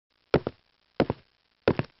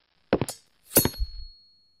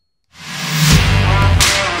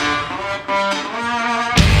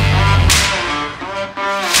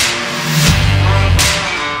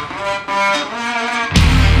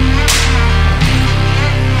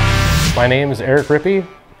My name is Eric Rippey,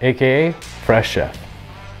 aka Fresh Chef.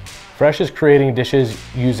 Fresh is creating dishes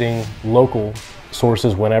using local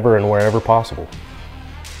sources whenever and wherever possible.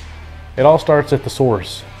 It all starts at the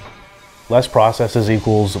source. Less processes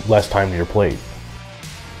equals less time to your plate.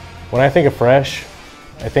 When I think of fresh,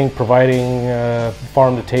 I think providing a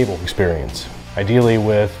farm-to-table experience, ideally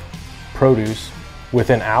with produce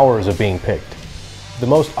within hours of being picked. The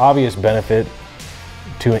most obvious benefit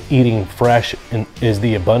to eating fresh is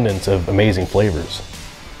the abundance of amazing flavors.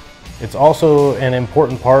 It's also an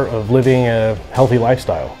important part of living a healthy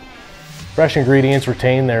lifestyle. Fresh ingredients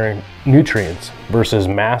retain their nutrients versus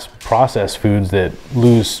mass-processed foods that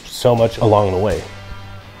lose so much along the way.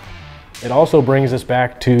 It also brings us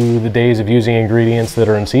back to the days of using ingredients that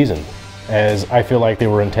are in season, as I feel like they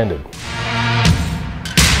were intended.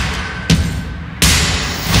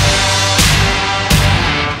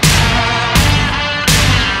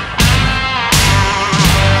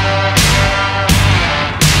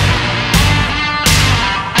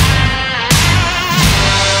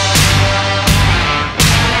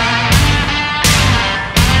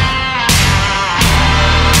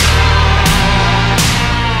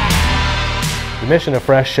 The mission of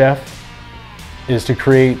Fresh Chef is to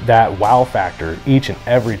create that wow factor each and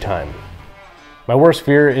every time. My worst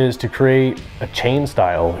fear is to create a chain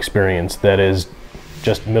style experience that is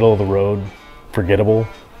just middle of the road, forgettable.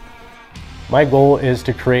 My goal is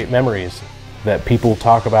to create memories that people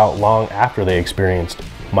talk about long after they experienced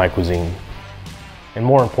my cuisine. And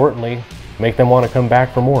more importantly, make them want to come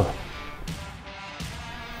back for more.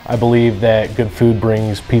 I believe that good food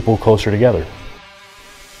brings people closer together.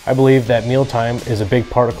 I believe that mealtime is a big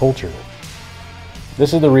part of culture.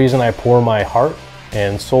 This is the reason I pour my heart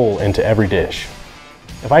and soul into every dish.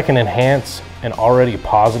 If I can enhance an already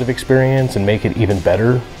positive experience and make it even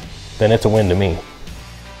better, then it's a win to me.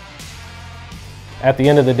 At the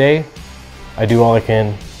end of the day, I do all I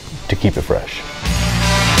can to keep it fresh.